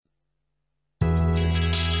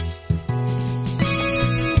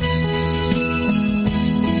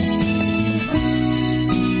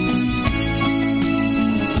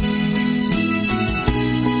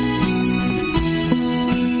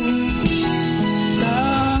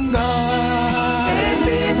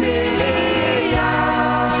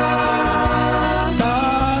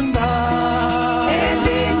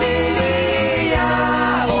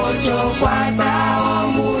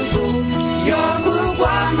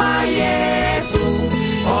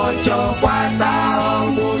kwata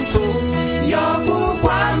ongusu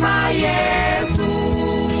yokukwama Yesu.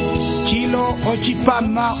 Chilo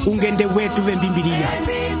ochipama ungende wetu vembimbilia.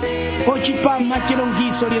 Ochipama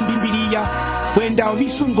chilongiso lyembimbilia kwenda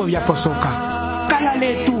obisungo vya posoka. Kala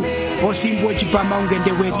letu osimbu ochipama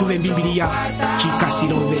ungende wetu vembimbilia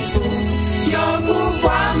chikasilobe.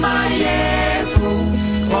 Yokukwama Yesu,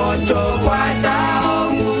 ocho kwata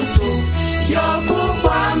ongusu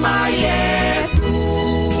yokukwama Yesu.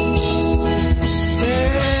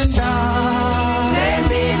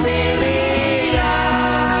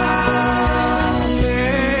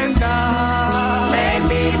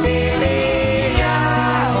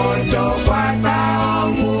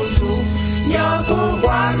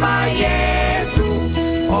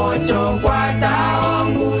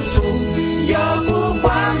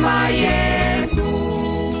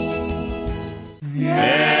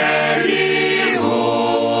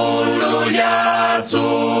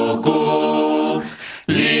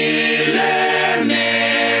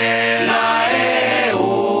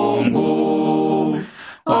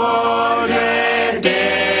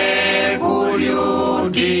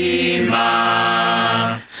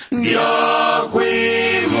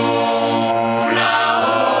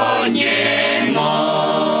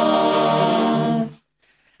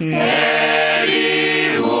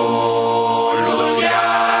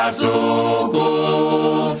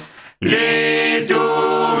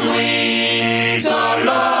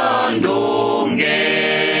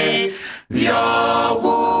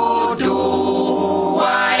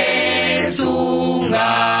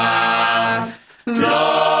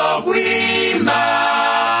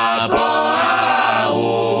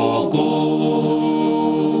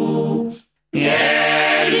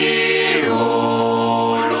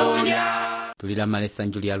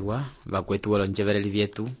 Sanjulialwa vakwetu walonjevereli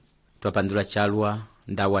vyetu twapandula chalwa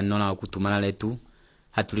ndawa nona okutumana letu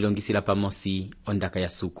hatulilongisila pamosi ondaka ya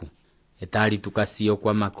suku etali tukasiyo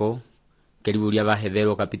kwa mako kelibulia va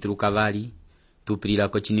Hevelu kapitulu kavali tupilila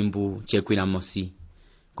ko chinimbu chekwila mosi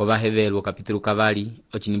ko va Hevelu kapitulu kavali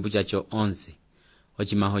ochinimbu chacho 11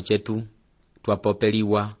 ochimaho chetu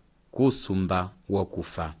twapopeliwa kusumba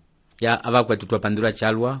wokufa ya avakwetu twapandula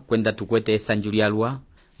chalwa kwenda tukwete Sanjulialwa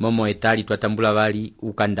momo etali twatambula vali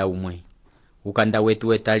ukanda umwe. Ukanda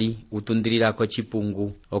wetu etali utundilila ko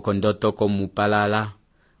chipungu okondoto ko mupalala.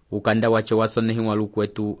 Ukanda wacho wasonehiwa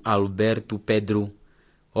lukwetu Alberto Pedro.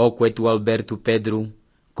 Okwetu Alberto Pedro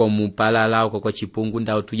ko mupalala ko chipungu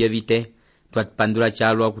ndao tuyevite twapandula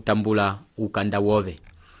chalwa kutambula ukanda wove.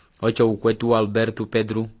 Ocho ukwetu Alberto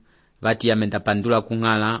Pedro vati yamenda pandula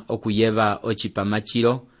kungala okuyeva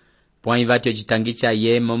ochipamachilo. Pwani vati ochitangicha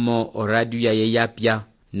ye momo oradu ya ye yapya.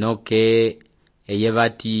 Noke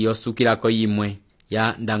eyevati osukila ko yimwe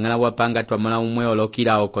ya ndangala wapanga twamala umwe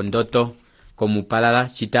olokila okondoto komupalala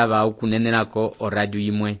chitava ukunenelako oradu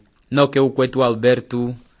yimwe noke ukwetu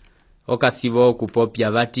Alberto okasivo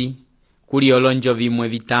okupopya vati kuli olonjo vimwe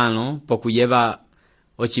vitano pokuyeva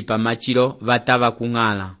ochipamachilo vatava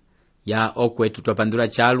kungala ya okwetu twapandula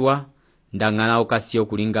chalwa ndangala okasio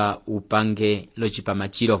kulinga upange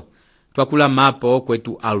lochipamachilo twakula mapo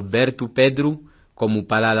okwetu Alberto Pedro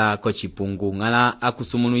komupalala ko chipungu ngala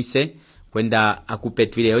akusumunuise kwenda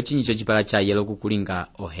akupetwile ochinyicho chipala cha yelo kukulinga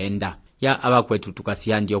ohenda ya abakwetu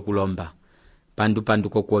tukasihandi okulomba pandu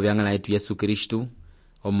ko kuovyangala yetu Yesu Kristu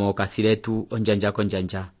omo kasiletu onjanja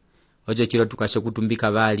ojo chilo tukashe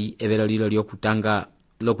kutumbika vali evelo lilo lyokutanga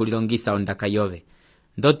lokulilongisa ondaka yove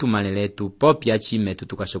ndotu maleletu popya chime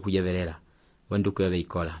tukashe kuyevelela wenduko yove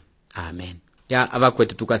ikola amen ya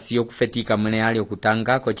abakwetu tukasiyo kufetika mwene ali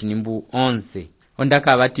okutanga ko chinimbu 11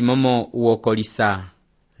 ondaka vati momo uokolisa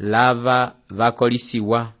lava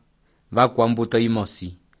vakolisiwa vakwambuto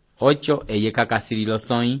imosi ocho eyeka kasililo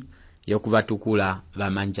soi yokuvatukula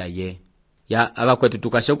vamanja ye ya abakwetu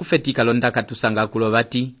tukashe kufetika londaka tusanga kulo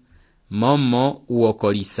vati momo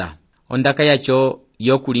uokolisa ondaka yacho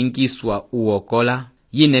yokulingiswa uokola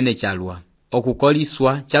yinene chalwa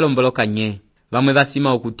okukoliswa chalomboloka nye vamwe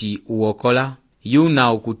vasima okuti uokola yuna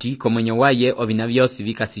okuti komwenye waye ovina vyosi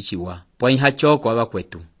vikasichiwa pwa ihachoko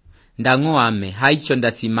abakwetu ndango ame haicho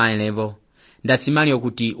ndasima elevo ndasimali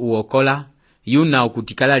okuti uokola yuna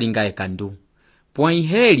okuti kalalinga ekandu pwa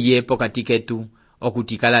ihelie pokatiketu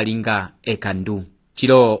okuti kalalinga ekandu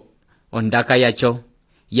chilo ondaka yacho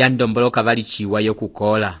yandomboloka valichiwa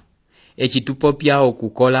yokukola echitupopya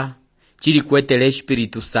okukola chili kwetele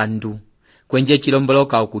Espiritu Santu kwenje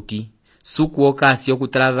chilomboloka okuti suku okasi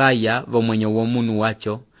okutalavaya vomwenyo womunu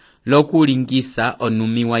wacho lokulingisa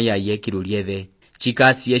onumiwa yaye kilulieve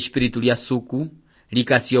chikasi Espiritu lya suku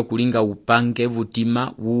likasi okulinga upange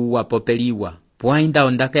vutima wuwapopeliwa pwainda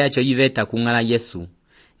ondaka yacho yiveta kungala Yesu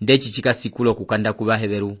ndechi chikasikulo kukanda kuba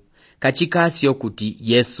Hevelu kachikasio kuti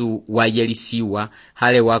Yesu wayelisiwa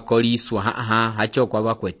hale wakoliswa hacho kwa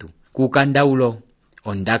bakwetu kukanda ulo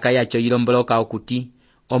ondaka yacho ilomboloka okuti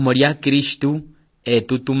omolya Kristu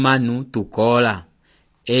etutumanu tukola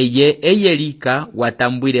eye eyelika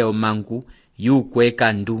watambwile omangu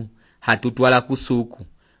yukweka ndu hatutwala kusuku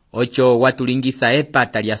ocho watulingisa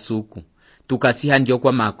epata lya suku tukasiha ndio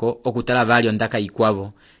kwa mako okutala vali ondaka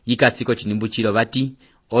ikwavo yikasiko chinimbuchilo bati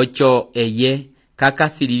ocho eye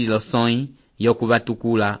kakasililo soi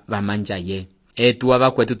yokubatukula bamanja ye etu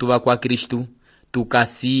abakwetu tuba kwa Kristu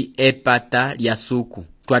tukasi epata lya suku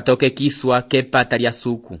twatoke kiswa kepata lya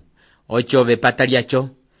suku ocho vepata lyacho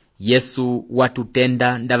Yesu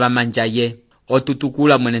watutenda ndabamanja ye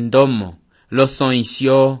otutukula mwene ndomo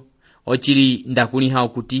losoisyo ochili ndakuliha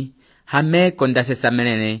okuti hameko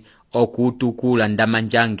ndasesamelene okutukula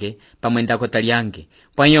ndamanjange pamwenda kota lyange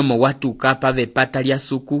pwanyomo watuka pave pata lya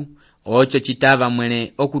suku ocho chitava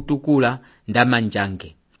mwene okutukula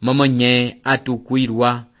ndamanjange momonye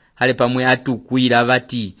atukwirwa hale pamwe atukwira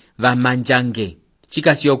bati vamanjange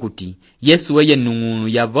chikasio kuti Yesu weye nungunu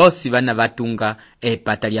ya vosi vana vatunga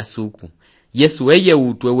epata lya suku Yesu weye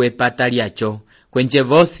utwe wepata lyacho kwenje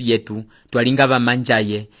vosi yetu twalinga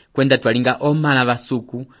vamanjaye kwenda twalinga omala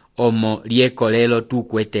basuku omo liekolelo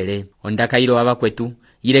tukwetele ondaka ilo abakwetu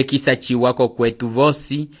ilekisa chiwako kwetu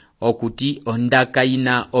vosi okuti ondaka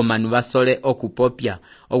ina omanu basole okupopya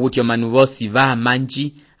okuti omanu vosi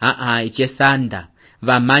vamanji ichesanda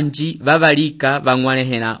vamanji vabalika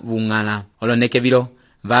vang'walehela vung'ala oloneke bilo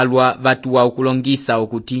valwa vatuwa okulongisa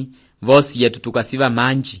okuti vosi yetu tukasiva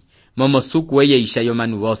manji momo suku weye isha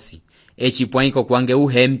yomanu vosi echipwaiko kwange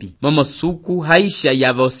uhembi momo suku haisha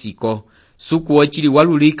ya vosiko suku ochili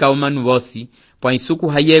walulika omanu vosi pwa suku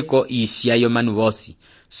hayeko isha yomanu vosi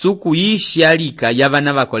suku isha lika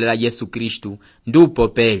yavana bakolela Yesu Kristu ndupo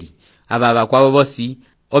peli ababa kwabo vosi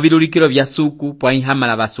obilulikiro vya suku pwa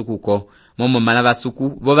hamala basukuko momo mala basuku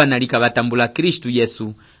boba nalika batambula Kristu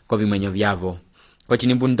Yesu ko bimwenyo vyavo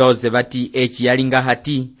kochinimbundoze bati echi yalinga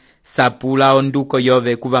hati sapula onduko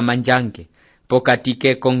yove kuba manjange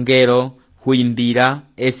pokatike kongero huimbira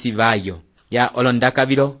esivayo ya olondaka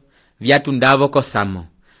biro vyatundavo kosamo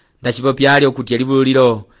ndachipopyali okuti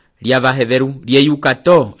elibululiro lya Hevelu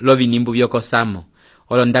lyeyukato lobinimbu byokosamo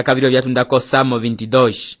olondaka biro vyatunda kosamo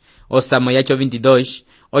 22 osamo yacho 22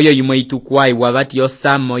 oyo yimwe itukwai wabati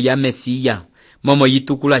osamo ya Mesiya momo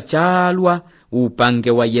yitukula chalwa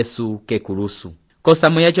upange wa Yesu kekulusu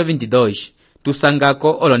kosamo yacho 22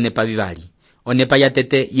 tusangako olonepa bibali onepa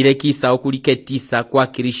yatete ilekisa okuliketisa kwa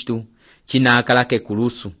Kristu chinakala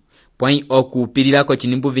kekulusu pwai okupililako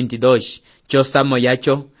chinimbu 22 chosamo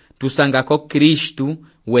yacho tusangako Kristu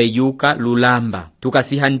weyuka lulamba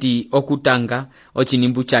tukasihandi okutanga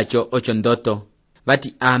ochinimbu chacho ochondoto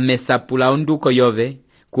bati amesapula onduko yove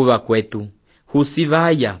kuba kwetu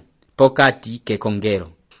husivaya pokati kekongero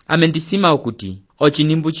amendisima okuti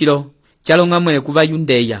ochinimbu chilo chalonga mwene kuba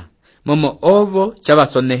Yundeya momo ovo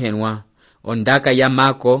chabasonehenwa ondaka ya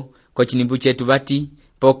mako kochinimbu chetu bati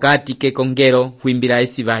pokati kekongero huimbira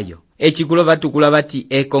esivayo echikulo batukula bati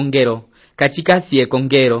ekongero kachikasi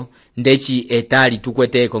ekongero ndechi etali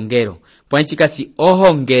tukwete ekongero pwanchikasi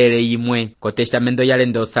ohongere imwe ko testamento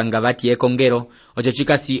yalendo sanga bati ekongero ocho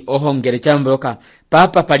chikasi ohongere chambroka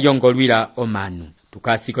papa palyongolwira omanu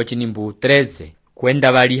tukasi ko chinimbu 13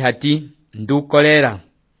 kwenda bali hati ndukolera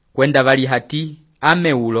kwenda bali hati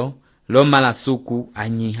ameulo lomala suku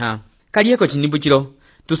anyiha kalieko chinimbu chilo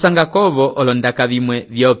tusanga kovo olondaka bimwe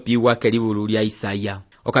vyopiwa kelibulu lya Isaya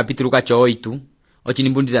okapitulu kacho 8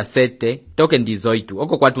 ochinimbu ndiza 7 toke ndizo 8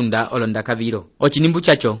 oko kwatunda olondaka biro ochinimbu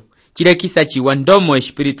chacho chilekisa chiwa ndomo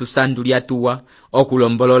Espiritu Santu lyatuwa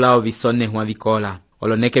okulombolola obisonehwa bikola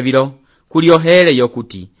oloneke biro kuliohere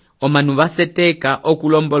yokuti omanu baseteka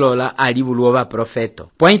okulombolola alibulu oba profeto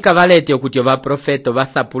pwaika balete okuti oba profeto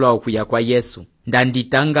basapula okuya kwa Yesu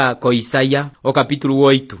ndanditanga ko Isaya okapitulu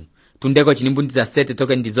 8 tundeko chinimbu ndiza 7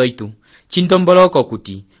 toke ndizo 8 chintomboloko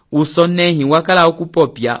kuti usonehi wakala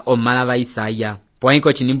okupopya omala ba Isaya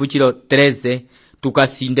pwaiko chinimbu chilo 13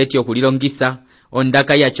 tukasindeti okulilongisa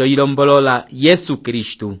ondaka yacho ilombolola Yesu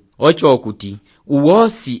Kristu ocho okuti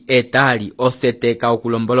uwosi etali oseteka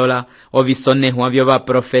okulombolola obisonehwa byoba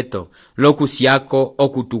profeto lokusyako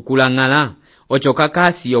okutukula ng'ala ocho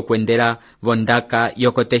kakasi okwendela vondaka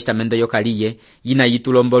yoko testamento yokaliye yina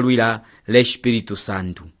yitulombolwila l'Espiritu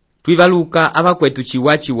Santu twibaluka abakwetu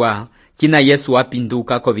chiwachiwa kina Yesu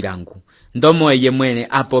apinduka ko bilangu ndomo eye mwene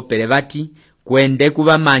apopele bati kwende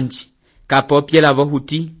kuba manji kapopyela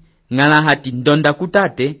bohuti ngala hati ndonda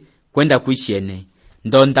kutate kwenda kuishene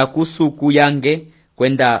ndonda kusuku yange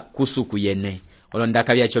kwenda kusuku yene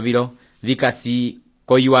olondaka byacho biro vikasi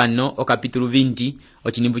ko Yohano o kapitulu 20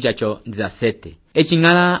 ochinimbu chacho 17.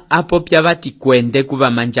 Echingala apopya bati kwende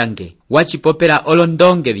kuba manjange wachipopera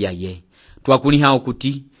olondonge byaye twakuliha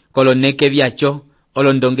okuti koloneke byacho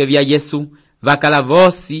olondonge bya Yesu bakala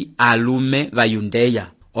vosi alume bayundeya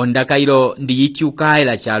ondaka ilo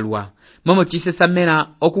ndiyityukaela chalwa momo chisesamela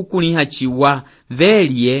okukuliha chiwa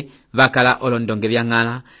velie bakala olondonge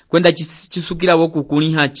byangala kwenda chisukila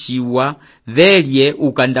wokukuliha chiwa velie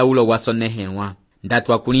ukandaulo wasonehenwa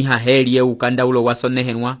ndatwa kuliha helie ukandaulo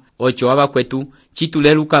wasonehenwa ocho waba kwetu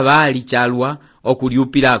chituleluka bali chalwa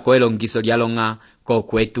okuliupila ko elongiso lyalonga ko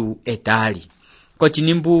kwetu etali ko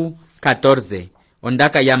chinimbu 14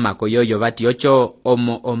 ondaka yamako yoyo bati ocho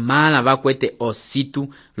omo omala bakwete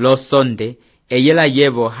ositu losonde eyela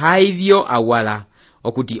yevo haivyo awala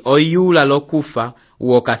okuti oyula lokufa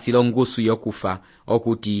uokasilo ngusu yokufa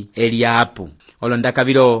okuti eliapu olondaka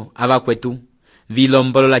biro abakwetu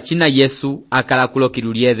vilombolola china Yesu akala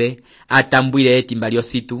kulokilulieve atambwile etimba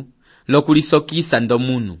lyositu lokulisokisa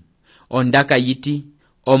ndomunu ondaka yiti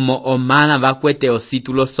omo omala bakwete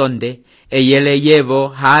ositu losonde eyele yevo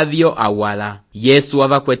havyo awala Yesu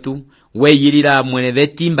abakwetu weyilila mwene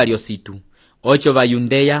betimba lyositu ocho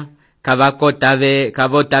bayundeya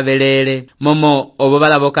kavotavelele momo obo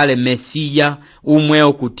balabokale Mesiya umwe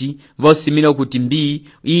okuti vosimile okuti mbii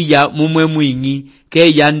iya mumwe mwingi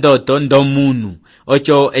keya ndoto ndomunu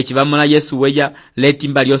ocho echivamola Yesu weya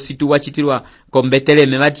letimba lyositu wachitirwa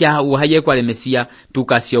kombeteleme batya uhaye kwa Mesiya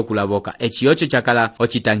tukasi okulaboka echiyocho chakala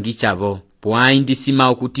ochitangi chavo pwaindi sima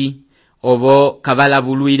okuti obo kabala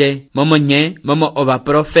buluire momo oba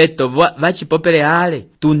profeto vachipopele ale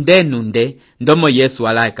tundenunde ndomo Yesu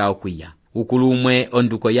alaika okwiya ukulumwe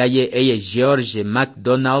onduko yaye eye George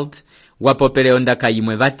MacDonald wapopele ondaka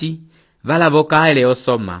yimwe bati valaboka ele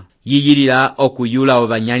osoma yiyilila okuyula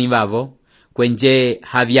obanyani babo kwenje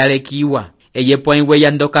habyalekiwa eye poinwe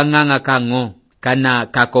yandoka nganga kango kana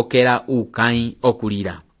kakokela ukai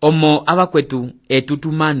okulira omo abakwetu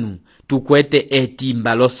etutumanu tukwete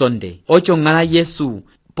etimba losonde ocho ngala Yesu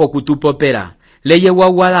pokutupopera leye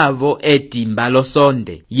wawalavo etimba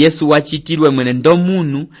losonde Yesu wachitirwe mwene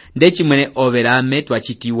ndomunu ndechi mwene overame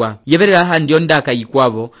twachitiwa yeberera handi ondaka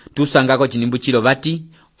yikwavo tusangako chinimbu chilo bati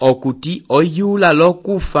okuti oyula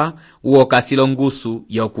lokufa uokasilo ngusu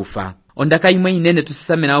yokufa ondaka imwe inene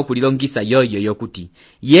tusisamena okulilongisa yoyo yokuti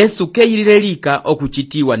Yesu keyililelika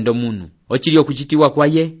okuchitiwa ndomunu ochili okuchitiwa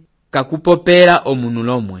kwaye kakupopera omunu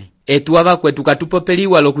lomwe etu abakwetu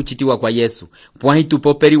katupopeliwa lokuchitiwa kwa Yesu pwahi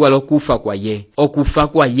tupopeliwa lokufa kwa ye okufa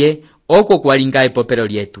kwa ye oko kwalinga epopero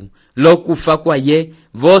lyetu lokufa kwa ye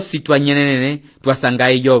vosi twanyenenene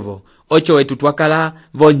twasangaye yovo ocho wetu twakala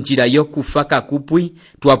vonjira yokufa kakupwi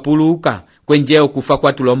twapuluka kwenje okufa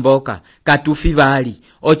kwa tulomboka katufi bali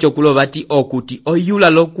ocho kulobati okuti oyula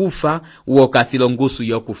lokufa uokasilo ngusu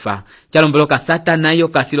yokufa chalomboloka Satana yo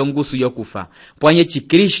kasilo ngusu yokufa pwanye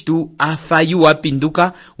chikristu afayu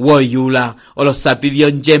wapinduka woyula olosapi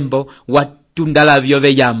vyonjembo watundala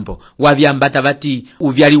vyove yambo wavyambata bati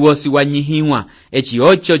uvyali wosi wanyihiwa echi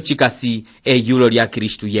ocho chikasi eyulo lya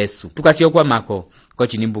Kristu Yesu tukasi okwa mako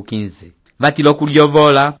kochinimbu 15 bati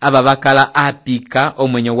lokulyovola aba bakala apika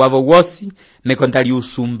omwenyo wavo wosi mekontali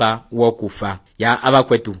usumba wokufa ya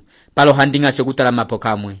abakwetu palo handinga shokutala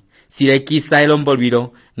mapokamwe silekisa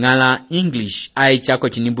elombolwilo ngala English aichako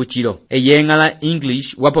chinimbu chilo eye ngala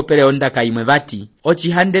English wapopele ondaka imwe bati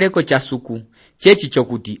ochihandeleko chasuku chechi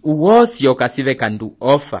chokuti uwosi okasive kandu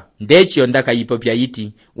ofa ndechi ondaka yipopya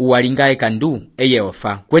yiti uwalingae kandu eye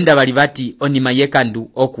ofa kwenda bali bati onima ye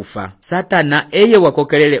kandu okufa Satana eye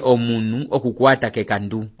wakokelele omunu okukwata ke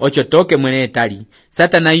kandu ocho toke mwene etali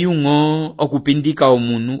Satana yungo okupindika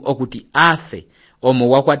omunu okuti afe omo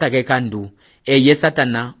wakwata ke kandu eye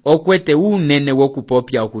Satana okwete unene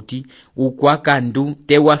wokupopya okuti ukwa kandu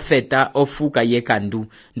tewafeta ofuka ye kandu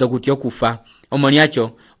ndokuti okufa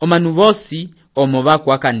omoniacho omanu vosi omo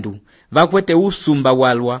bakwa kandu bakwete usumba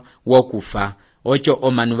walwa wokufa ocho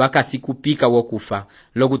omanu bakasikupika wokufa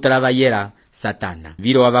lokutalaba yera Satana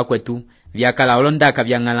vilo abakwetu vyakala olondaka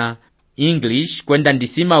vyangala English kwenda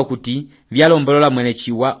ndisima okuti vyalombolola mwene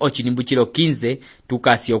chiwa ochinimbu chilo 15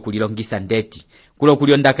 tukasi okulilongisa ndeti kulo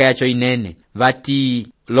kuliondaka yacho inene vati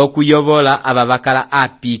lokuyovola aba bakala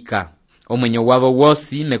apika omwenyo wavo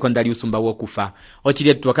wosi mekonda liusumba wokufa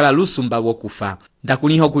ochile twakala lusumba wokufa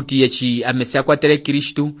ndakuniho kuti echi amesia kwa tere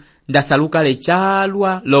Kristu ndasaluka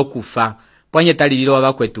lechalwa lokufa pwanye talililo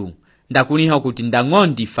abakwetu ndakuniho kuti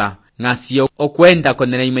ndangondifa ngasiyo okwenda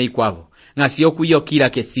konene ime ikwavo ngasiyo kuyokira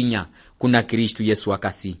kesinya kuna Kristu Yesu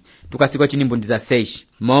akasi tukasiko chinimbu ndiza 6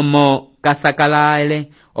 momo kasakala ele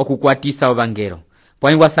okukwatisa ovangelo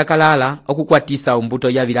pwayi wasakalala okukwatisa ombuto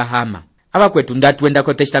ya Abilahama. Abakwetu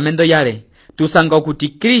ndatwendako testamento yale tusanga okuti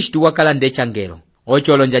Kristu wakala ndechangelo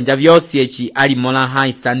ocholonjanja byosi echi alimola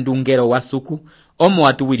haisa ndungelo wasuku omo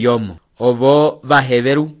watuwili omo ovo ba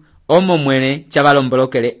Hevelu omo mwene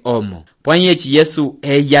chabalombolokele omo pwayi echi Yesu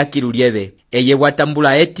eyakilulyebe eye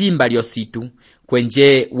watambula etimba lyositu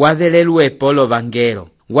kwenje wabelelwe polo vangelo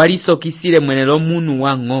walisokisile mwene lomunu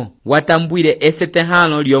wang'o watambwile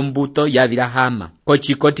esetehano lyombuto ya Abilahama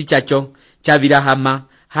kochikoti chacho cha Abilahama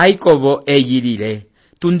haikovo eyilile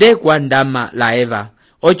tundekwa ndama la Eva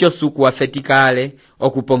ocho suku wafetikale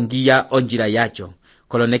okupongia onjila yacho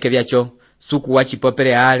koloneke byacho suku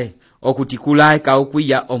wachipopele ale okutikulaika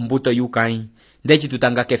okwiya ombuto yukai ndechi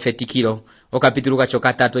tutanga kefetikilo okapituluka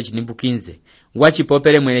chokatatu echinimbu 15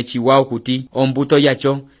 wachipopele mwene chiwao kuti ombuto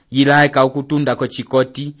yacho yilaika okutunda ko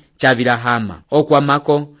chikoti cha Abilahama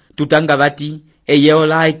okwamako tutanga bati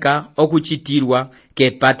eyeolaika okuchitirwa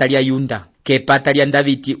kepata lya Yunda kepata lya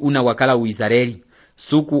Davidi una wakala Uisraeli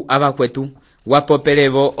suku abakwetu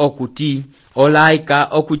wapopelevo okuti olaika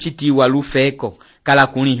okuchitiwa lufeko kala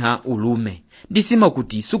kuniha ulume ndisimo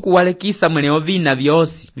kuti suku walekisa mwene ovina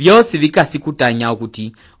vyosi vikasikutanya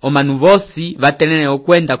okuti omanu vosi vatenene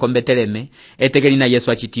okwenda kombeteleme etekelina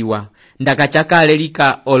Yesu achitiwa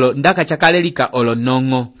ndakachakalelika olo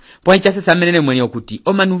nongo poincha sesamenene mwene okuti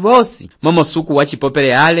omanu vosi momo suku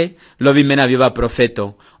wachipopele ale lovimena vyo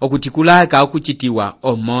baprofeto okuti kulaka okuchitiwa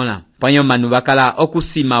omola panyo manu bakala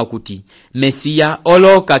okusima okuti Mesia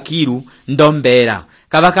oloka kilu ndombera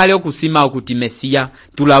kabakale okusima okuti Mesia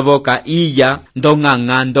tulavoka iya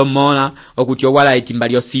ndonganga ndomola okuti owala etimba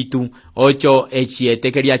lyositu ocho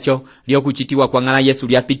echieteke lyacho lyokuchitiwa kwangala Yesu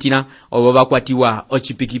lyapitira obo bakwatiwa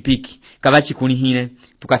ochipikipiki kabachikunihine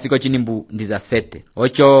tukasiko chinimbu ndiza 7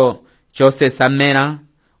 ocho chose samera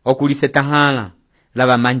okulisetahala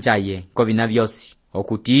lava manjaye kovina vyosi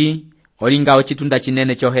okuti olinga ochitunda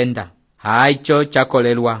chinene chohenda haicho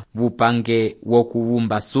chakolelwa bupange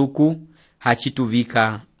wokuwumba suku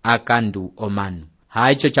hachituvika akandu omanu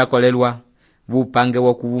haicho chakolelwa bupange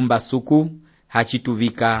wokuwumba suku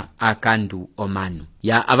hachituvika akandu omanu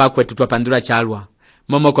ya abakwetu twapandula chalwa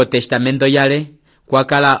momoko testamento yale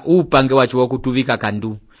kwakala upange wacho wokutuvika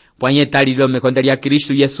kandu pwanye talilo mekonde lya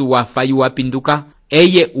Kristu Yesu wafayu wapinduka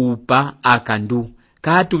eye upa akandu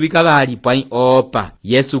katuvika bali pwanye opa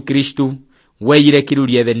Yesu Kristu weyile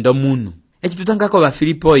kilulyebe ndomunu echi tutangako ba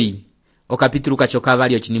Filipoi okapituluka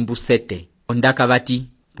chokavali ochinimbu 7 ondaka bati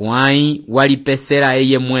pwai walipesera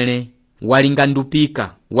eye mwene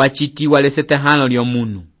walingandupika wachitiwa lesetehano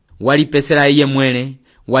lyomunu walipesera eye mwene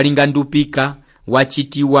walingandupika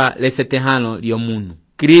wachitiwa lesetehano lyomunu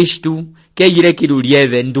Kristu keyile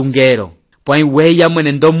kilulyebe ndungero pwai weya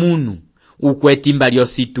mwene ndomunu ukwetimba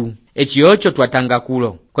lyositu echi ocho twatanga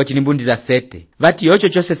kulo kochinimbundi za 7 vati ocho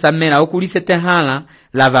chose samera okulisetehala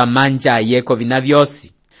lava manja yeko vina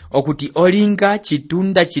vyosi okuti olinga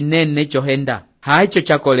chitunda chinene chohenda haicho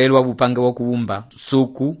chakolelwa bupange wokuwumba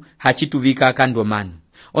suku hachituvika akandu omanu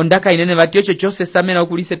ondaka inene vati ocho chose samera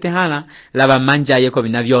okulisetehala lava manja yeko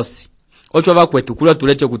vina vyosi ocho bakwetu kulo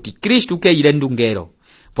tulecho kuti Kristu keyile ndungero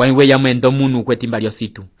pwaiwe ya mwendo munu kwetimba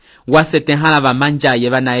lyositu wasetehala vamanja ye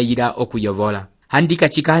vanayira okuyovola handika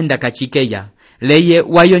chikahenda kachikeya leye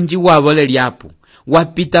wayonji wavole lyapu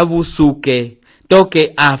wapita busuke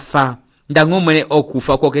toke afa ndang'omwene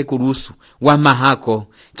okufa koke kulusu wamahako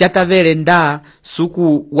chatavele nda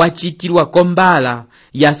suku wachitirwa kombala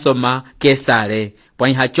yasoma kesale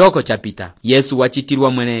pwani hachoko chapita Yesu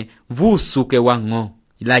wachitirwa mwene busuke wang'o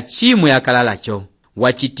la chimwe akalalacho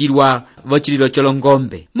wachitirwa vochililo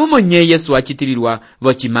cholongombe momonye Yesu wachitirirwa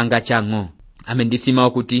vochimanga chang'o amendisima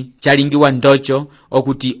okuti chalingiwa ndocho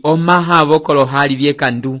okuti omaha vokolo hali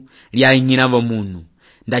vyekandu lyaing'ina vomunu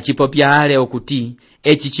ndachipopya ale okuti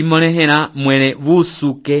echi chimonehena mwene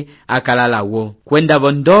busuke akalalawo kwenda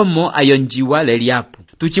vondomo ayonjiwa leliapu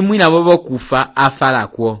tuchimwina vovo kufa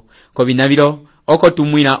afalakwo kovinavilo oko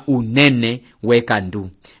tumwina unene wekandu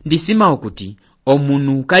ndisima okuti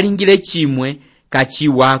omunu kalingile chimwe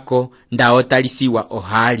kachiwako ndaotalisiwa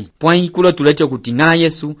ohali pwani kulo tulecho kuti ng'ala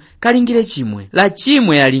Yesu kalingile chimwe la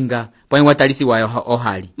chimwe yalinga pwani watalisiwa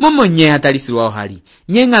ohali momonye atalisiwa ohali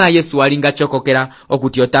nye ng'ala Yesu walinga chokokera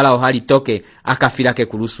okuti otala ohali toke akafirake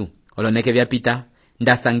kulusu oloneke vyapita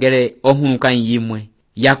ndasangele ohunuka yimwe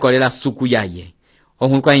yakolela suku yaye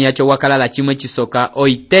ohunuka yacho wakalala chimwe chisoka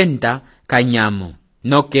oitenda kanyamo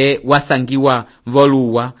noke wasangiwa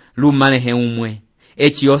voluwa lumanehe umwe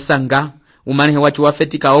echi osanga umanehe wacho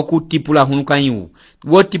wafetika okutipula hunukanyi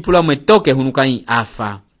wotipula mwetoke hunukanyi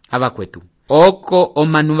afa abakwetu oko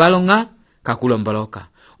omanu balonga kakulomboloka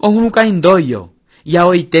ohunukanyi ndoyo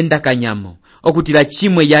yao itenda kanyamo okutila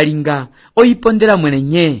chimwe yalinga oyipondela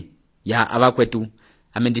mwenenye ya abakwetu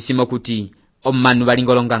amendisima kuti omanu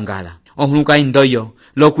balingolongangala ohuluka indoyo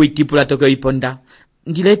lokuitipula toke oyiponda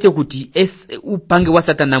ndilete kuti upange wa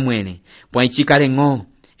satana mwene pwaichikale ng'o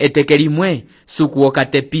etekelimwe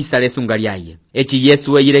sukuokatepisa lesunga lyaye echi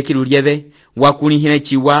Yesu eyilekilu lyeve wakulihile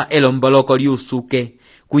chiwa elomboloko liusuke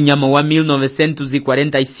kunyama wa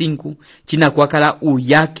 1945 china kwakala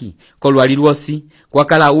uyaki kolwali lwosi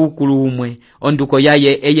kwakala ukulu umwe onduko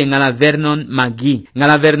yaye eye ngala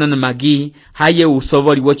Vernon Magi haye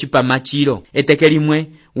usovoli wochipama chilo etekelimwe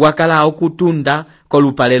wakala okutunda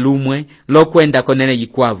kolupale lumwe lokwenda konene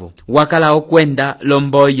yikwavo wakala okwenda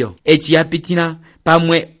lomboyo echi yapitina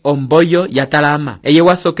pamwe omboyo yatalama eye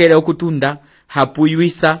wasokele okutunda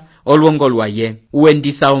hapuyuisa olwongo lwaye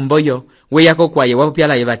uwendisa omboyo weyako kwaye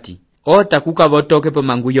wapyalaye bati otakuka botoke po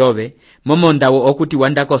mangu yove momondawo okuti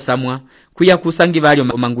wandakosamwa kuya kusangi balyo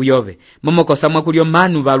mangu yove momokosamwa kulyo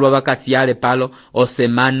manu balwa bakasiyale palo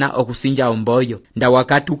osemana okusinja omboyo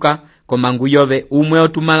ndawakatuka ko mangu yove umwe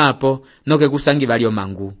otumalapo noke kusangi balyo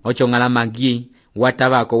mangu ochongala Magi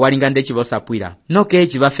watabako walingande chibosapwira noke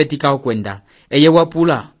chibafetika okwenda eye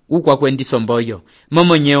wapula ukwa kwendiso mboyo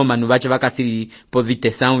momonyeo manu bache bakasiri po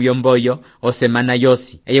vitesan yomboyo osemana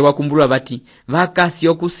yosi eye wakumbulwa bati bakasi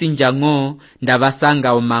okusinja ng'o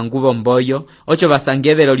ndabasanga omangu bomboyo ocho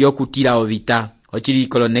basangevelo lyokutira ovita ochili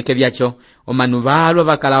koloneke byacho omanu balwa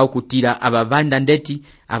bakala okutira abavanda ndeti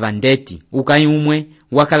abandeti ukai umwe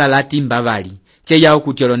wakala lati mbavali cheya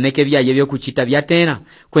okutyoloneke byaye byokuchita byatena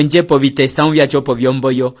kwenjepo vitesan byacho po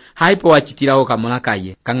byomboyo haipo wachitira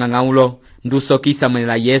okamolakaye kangangaulo ndusokisa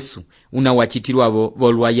mwenela Yesu una wachitirwa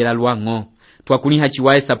volwayela lwang'o twakuliha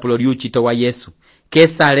chiwae sapulo liuchito wa Yesu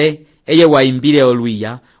kesale eye waimbile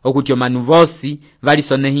olwiya okutyo manu vosi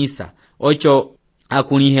valisonehisa ocho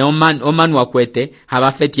akulihe omanu wakwete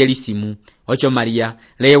habafeti elisimu ocho Maria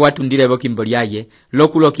leye watundile vokimbo lyaye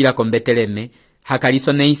lokulokila kombeteleme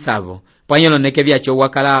hakalisonehisavo pwanyeloneke byacho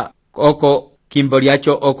wakala oko kimbo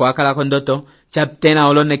lyacho oko akala kondoto chaptena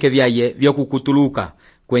oloneke byaye vyokukutuluka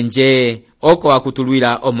kwenje oko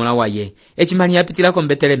akutulwila omola waye echimani yapitila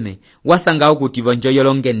kombeteleme wasanga okuti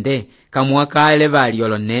vonjoyolongende kamwaka elevali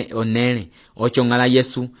onele ochongala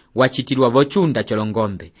Yesu wachitirwa vochunda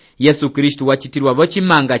cholongombe Yesu Kristu wachitirwa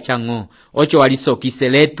vochimanga chang'o ocho walisokise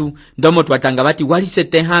letu ndomo twatanga bati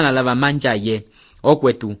walisetehana lava manjaye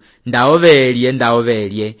okwetu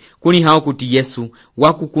ndaovelye kuniha okuti Yesu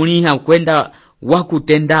wakukuniha kwenda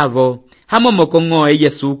wakutendavo hamo mokong'o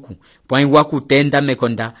Yesuku pwai wakutenda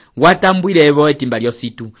mekonda watambwile evo etimba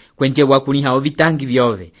lyositu kwenje wakuniha ovitangi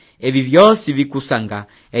vyove evi vyosi vikusanga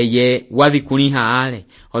eye wavikuliha ale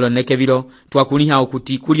oloneke vilo twakuliha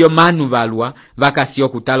okuti kulyo manu valwa vakasi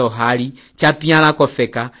okutalo hali chapyala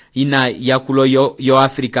kofeka ina yakulo yo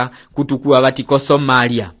Afrika kutukua batiko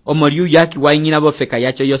Somalia omoliu yaki waingina bofeka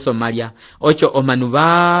yacho yo Somalia ocho omanu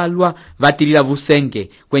valwa vatilila vusenge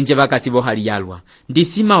kwenje vakasi bohali yalwa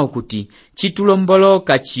ndisima okuti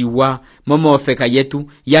chitulomboloka chiwa momo ofeka yetu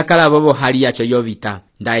yakala bobo hali yacho yovita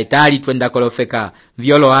ndaetali twenda kolofeka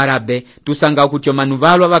vyolo arabe tusanga okuti omanu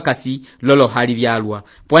valwa vakasi lolo hali vyalwa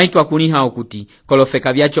pwaitu akuniha okuti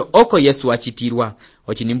kolofeka vyacho oko Yesu wachitirwa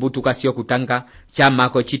ochinimbutu kasi okutanga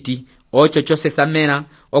chamako chiti ocho chose samera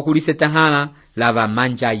okulisetahana lava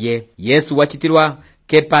manja ye Yesu wachitirwa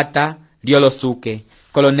kepata lyolosuke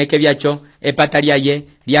koloneke vyacho epata lyaye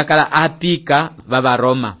lyakala apika vava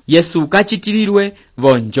Roma Yesu kachitirirwe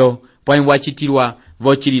vonjo pwai wachitirwa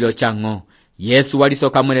vochililo chang'o Yesu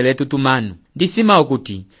walisoka mwelele tutumanu ndisima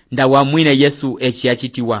okuti ndawamwine Yesu echi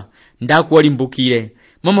achitiwa ndakuolimbukile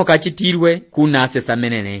momo kachitirwe kuna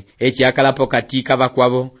asesamenene echi akalapo katika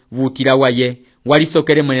vakwavo vutila waye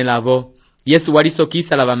walisokele mwenelavo Yesu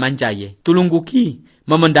walisokisa lava manjaye tulunguki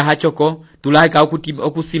momo ndahachoko tulaka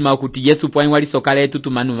okusima okuti Yesu pwai walisokale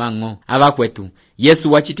tutumanu mang'o abakwetu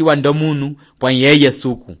Yesu wachitiwa ndomunu pwai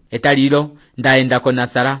Yesuku etalilo ndaenda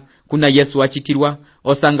konasara kuna Yesu wachitirwa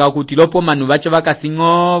osanga okuti lopo manu bacho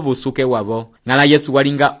bakasing'o busuke wavo ngala Yesu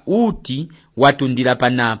walinga uti watundila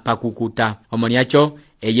pana pakukuta omoniacho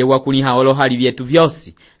eye wakuniha olohali vyetu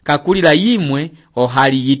vyosi kakulila yimwe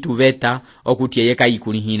ohali yitu veta okuti eye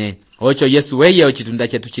kayikulihine ocho Yesu weye ochitunda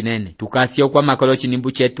chetu chinene tukasi okwa makolo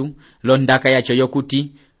chinimbu chetu londaka yacho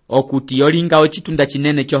yokuti okuti olinga ochitunda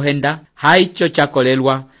chinene chohenda haicho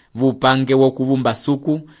chakolelwa vupange wokuvumba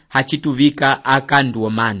suku hachituvika akandu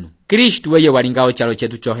omanu Kristu weye walinga ochalo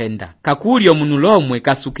chetu chohenda kakuli omunu lomwe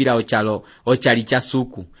kasukira ochalo ochali cha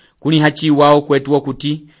suku kuni hachiwao kwetu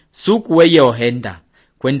okuti suku weye ohenda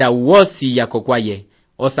kwenda uwosi yako kwaye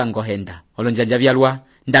osangohenda olonjanja vyalwa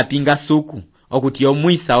ndapinga suku okuti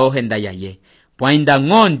omwisa ohenda yaye Pwainda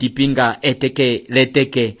ngondi pinga eteke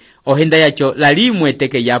leteke ohenda yacho lalimu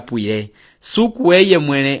eteke yapuire suku eye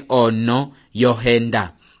mwene ono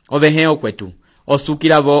yohenda oveheo kwetu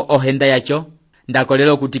osukiravo ohenda yacho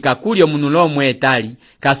ndakolelo kutika kulyo munulo mwetali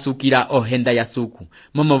kasukira ohenda ya suku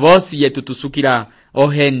momo vosi yetu tusukira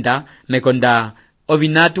ohenda mekonda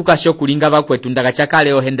ovinatu kasho kulinga vakwetu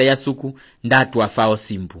ndakachakale ohenda ya suku ndatu afao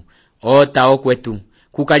simpu otao kwetu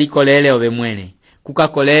kukalikolele ove mwene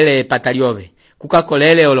kukakolele patali ove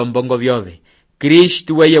kukakolele olombongo vyove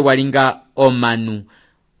Kristu weye walinga omanu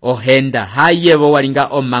ohenda hayevo walinga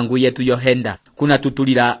omangu yetu yohenda kuna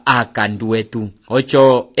tutulila akandu wetu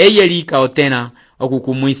ocho eyelika otena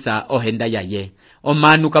okukumwisa ohenda yaye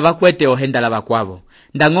omanu kavakwete ohenda lavakwavo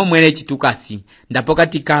ndango mwene chitukasi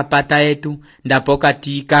ndapokati kapata etu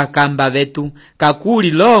ndapokati kakamba vetu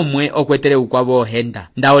kakuli lomwe okwetele ukwavo ohenda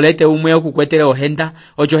ndaolete umwe okukwetele ohenda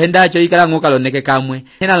ocho henda acho ikala ngokaloneke kamwe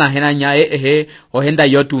hena la hena nya ohenda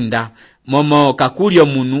yotunda momo kakuli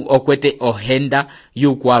omunu okwete ohenda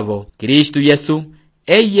yukwavo Kristu Yesu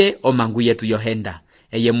eye omangu yetu yohenda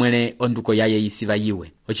eye mwene onduko yaye isiva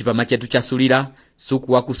yiwe ochipama chetu chasulira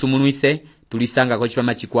suku wakusumunuise tulisanga ko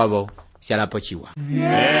chipama chikwavo syalapo chiwa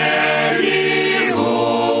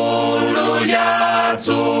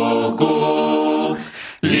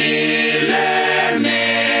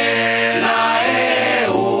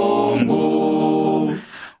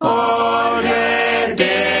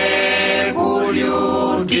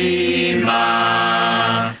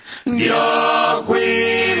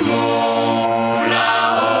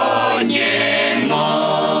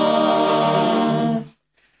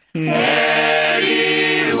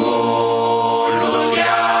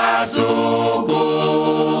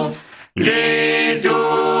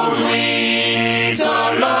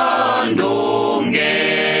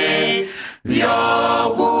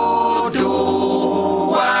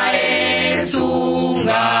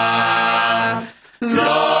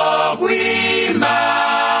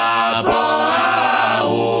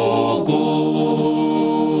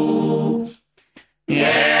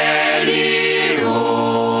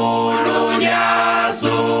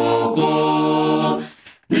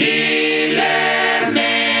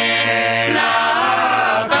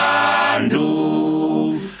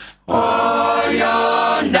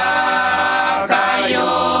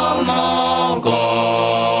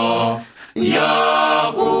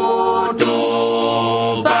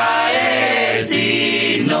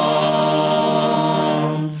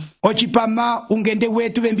Ochipama ungende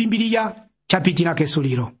wetu vembimbilia chapitina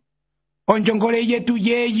kesuliro onjongole yetu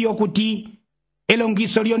yeyi okuti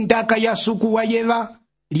elongiso lyondaka ya suku wa yeva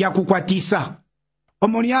lyakukwatisa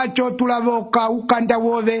omoni acho tulavoka ukanda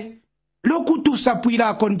wove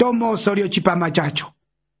lokutusapwilako ndomoso lyochipama chacho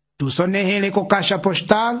tusonehele ko kasha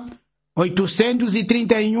postal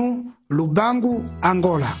 831 Lubangu,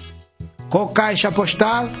 Angola. Ko kasha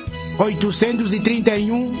postal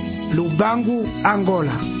 831 Lubangu,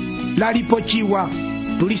 Angola. Lalipochiwa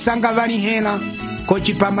tulisanga vani hela ko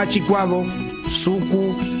chipama chikwavo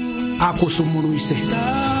suku akusumunuise.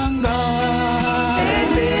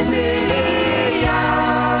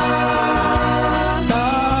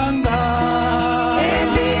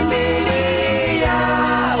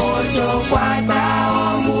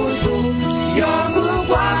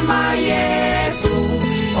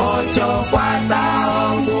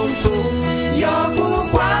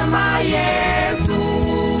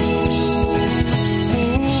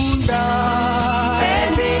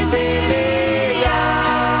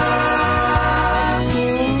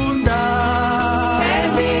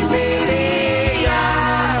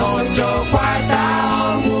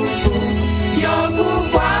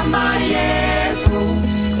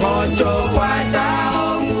 Yo